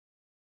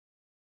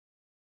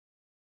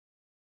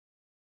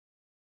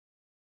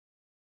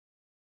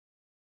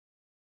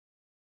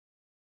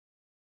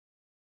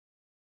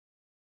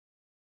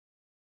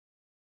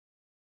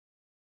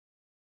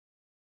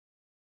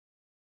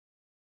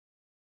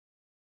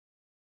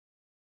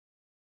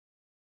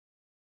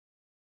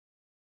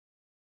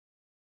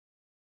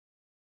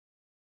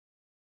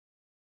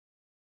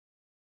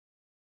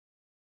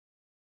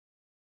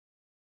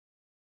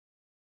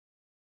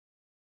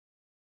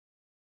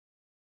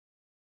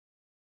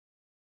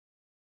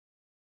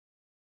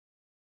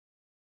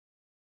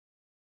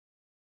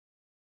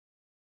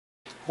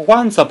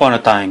Once upon a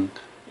time,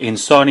 in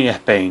sunny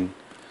Spain,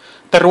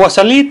 there was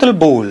a little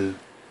bull,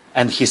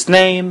 and his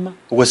name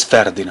was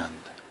Ferdinand.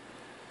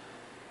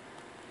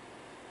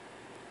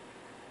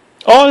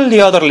 All the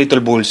other little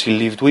bulls he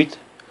lived with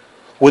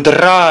would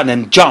run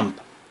and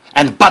jump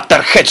and bat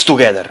their heads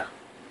together.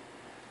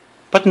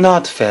 But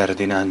not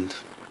Ferdinand.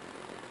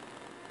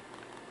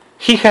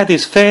 He had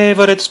his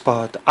favorite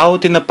spot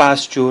out in the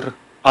pasture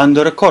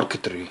under a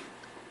cork tree,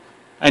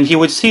 and he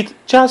would sit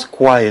just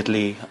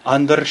quietly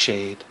under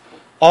shade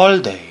all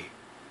day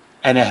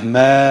and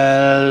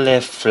smell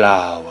the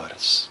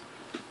flowers.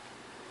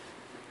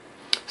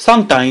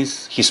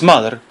 Sometimes his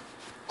mother,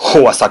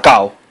 who was a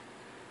cow,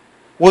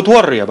 would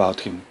worry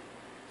about him.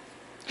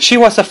 She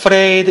was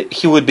afraid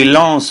he would be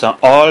lonesome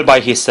all by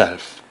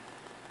himself.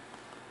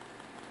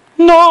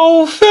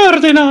 "No,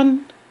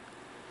 Ferdinand,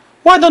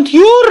 why don't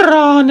you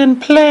run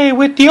and play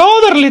with the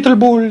other little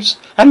bulls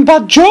and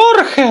bat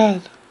your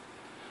head?"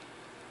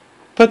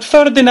 But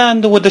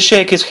Ferdinand would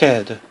shake his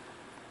head.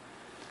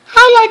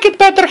 "I like it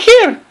better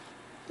here,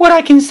 where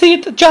I can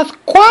sit just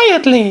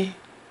quietly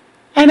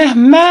and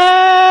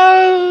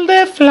smell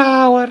the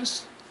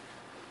flowers."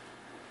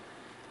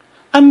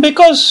 And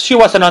because she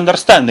was an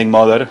understanding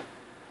mother,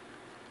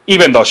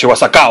 even though she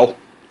was a cow,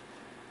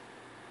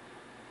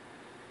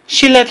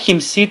 she let him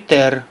sit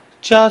there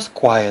just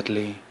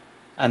quietly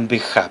and be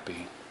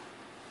happy.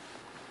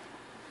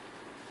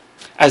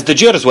 As the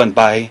years went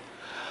by,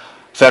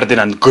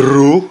 Ferdinand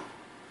grew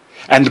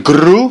and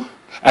grew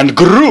and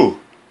grew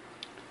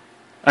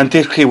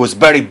until he was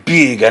very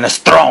big and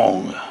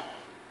strong.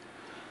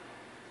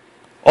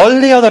 All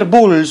the other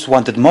bulls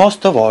wanted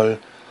most of all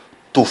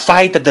to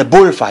fight at the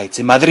bullfights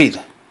in Madrid.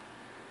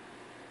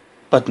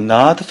 But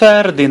not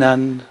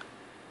Ferdinand.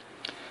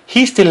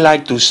 He still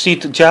liked to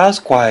sit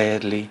just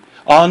quietly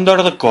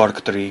under the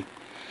cork tree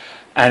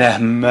and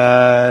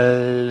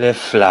smell the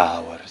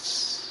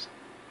flowers.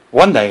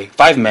 One day,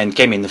 5 men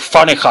came in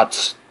funny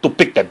huts to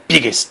pick the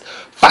biggest,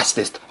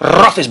 fastest,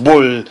 roughest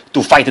bull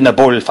to fight in the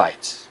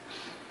bullfights.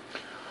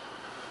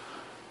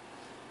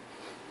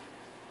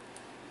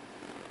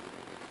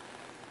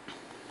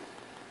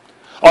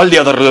 All the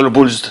other little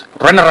bulls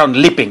ran around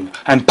leaping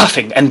and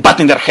puffing and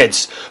batting their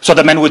heads, so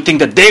the men would think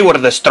that they were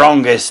the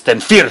strongest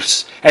and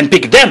fierce and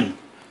pick them.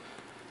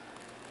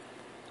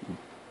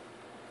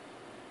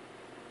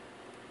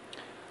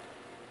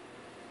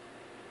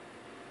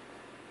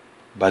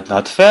 But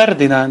not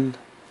Ferdinand.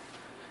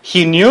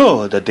 He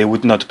knew that they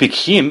would not pick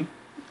him,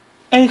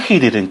 and he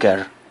didn't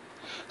care.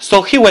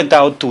 So he went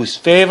out to his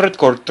favorite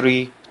cork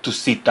tree to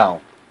sit down.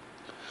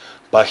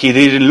 But he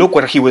didn't look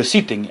where he was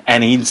sitting,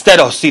 and instead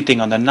of sitting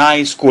on the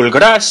nice cool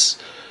grass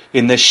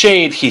in the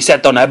shade, he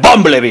sat on a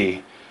bumblebee.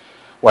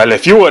 Well,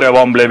 if you were a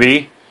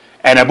bumblebee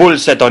and a bull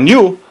sat on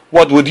you,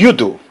 what would you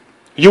do?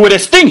 You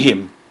would sting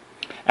him.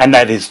 And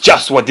that is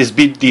just what this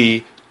bee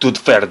did to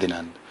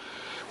Ferdinand.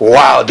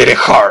 Wow, did it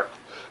hurt!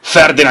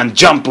 Ferdinand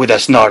jumped with a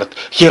snort.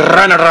 He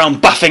ran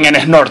around puffing and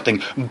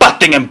snorting,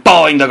 butting and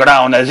pawing the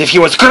ground as if he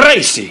was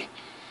crazy.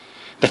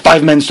 The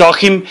 5 men saw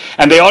him,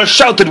 and they all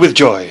shouted with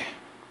joy.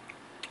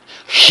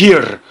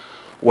 Here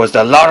was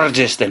the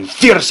largest and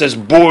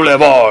fiercest bull of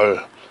all,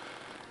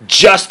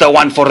 just the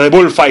one for the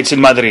bullfights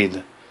in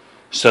Madrid.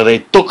 So they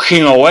took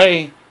him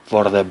away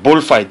for the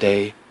bullfight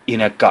day in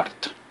a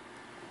cart.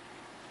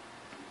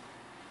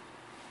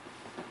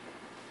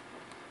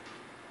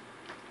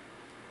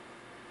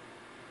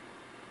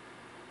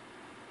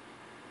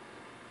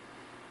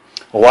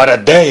 What a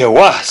day it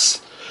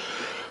was!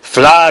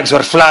 Flags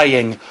were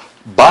flying,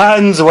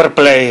 bands were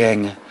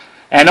playing,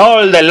 and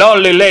all the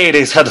lovely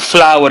ladies had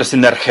flowers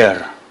in their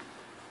hair.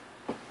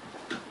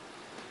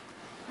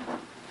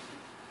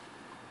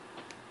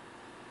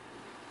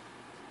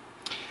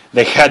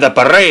 They had a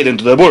parade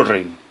into the bull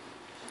ring.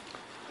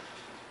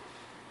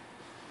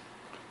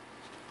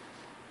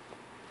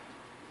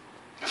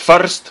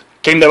 First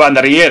came the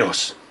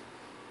banderilleros,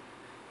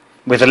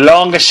 with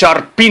long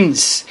sharp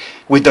pins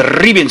with the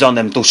ribbons on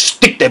them to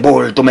stick the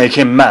bull to make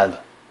him mad.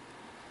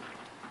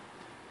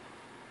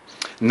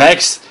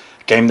 Next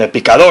came the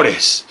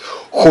picadores,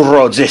 who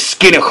rode the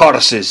skinny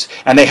horses,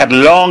 and they had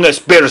long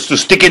spears to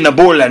stick in the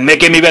bull and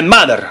make him even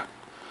madder.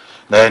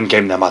 Then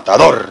came the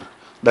matador,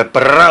 the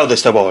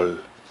proudest of all.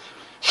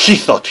 He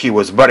thought he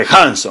was very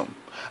handsome,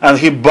 and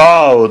he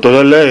bowed to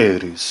the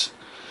ladies.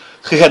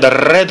 He had a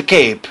red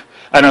cape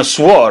and a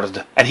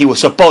sword, and he was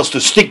supposed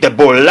to stick the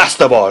bull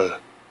last of all.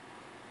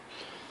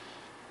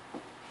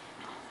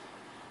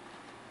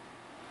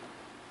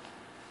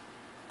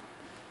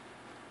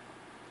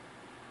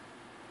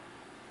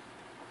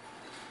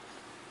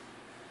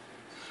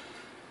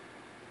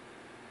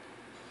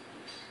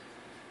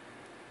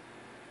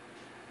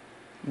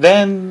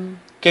 Then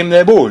came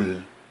the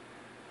bull.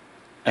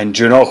 And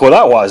you know who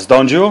that was,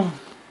 don't you?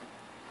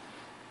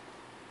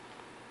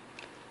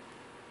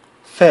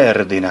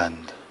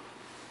 Ferdinand.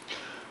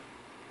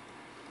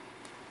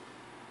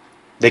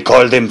 They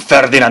called him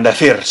Ferdinand the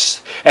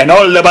Fierce, and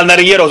all the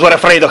banderilleros were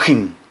afraid of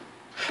him.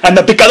 And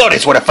the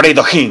picadores were afraid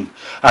of him.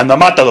 And the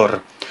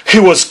matador, he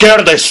was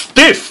scared as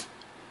stiff.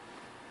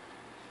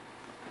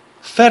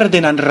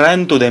 Ferdinand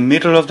ran to the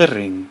middle of the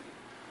ring.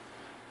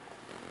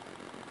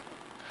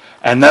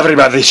 And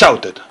everybody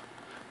shouted,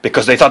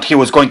 because they thought he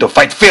was going to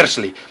fight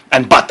fiercely,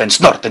 and butt and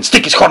snort and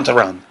stick his horns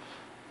around.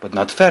 But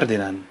not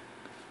Ferdinand.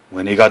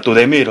 When he got to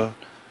the middle,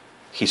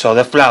 he saw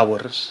the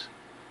flowers,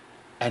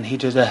 and he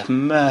just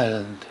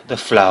smelled the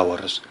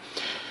flowers.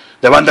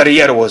 The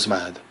banderiero was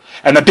mad,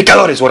 and the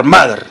picadores were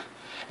madder,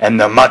 and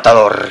the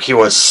matador, he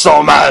was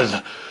so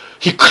mad,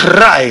 he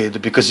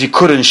cried because he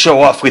couldn't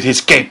show off with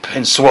his cape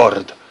and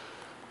sword.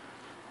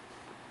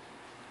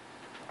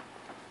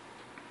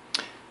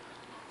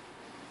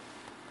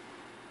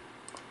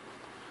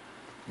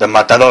 The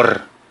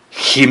matador,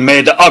 he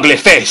made ugly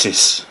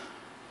faces.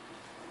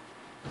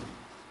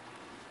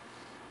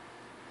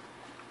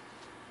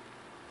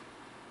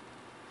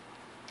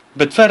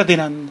 But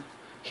Ferdinand,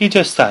 he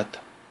just sat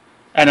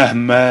and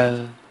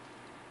smelled.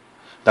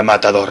 The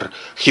matador,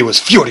 he was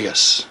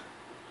furious.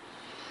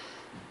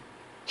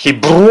 He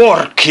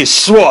broke his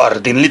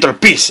sword in little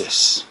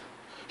pieces.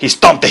 He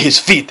stomped his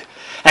feet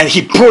and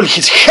he pulled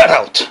his hair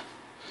out.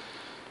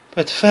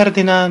 But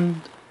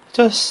Ferdinand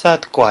just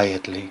sat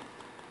quietly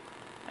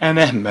and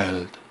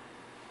smelled.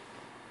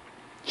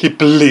 He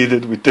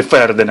pleaded with the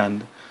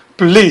Ferdinand,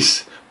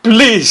 please,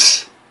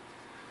 please,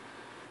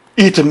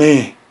 eat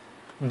me.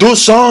 Do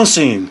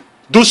something!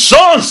 Do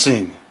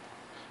something!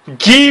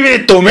 Give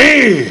it to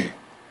me!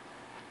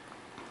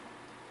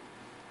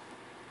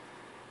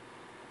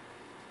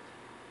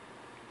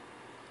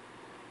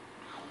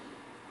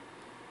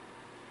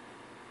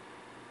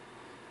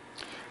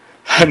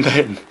 And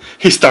then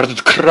he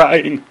started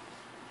crying.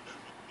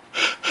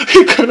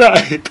 He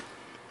cried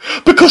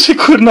because he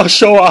could not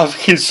show off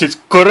his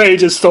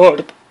courageous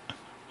sword.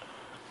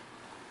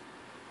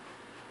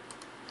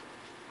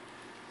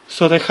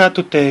 So they had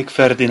to take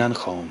Ferdinand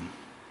home.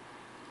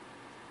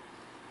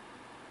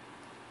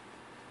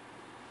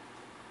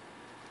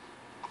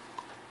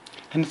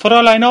 And for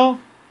all I know,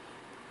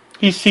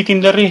 he's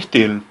sitting there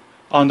still,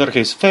 under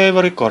his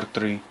favorite cork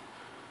tree,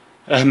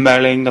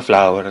 smelling the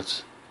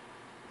flowers,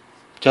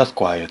 just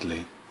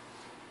quietly.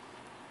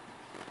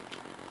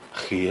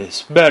 He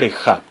is very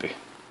happy.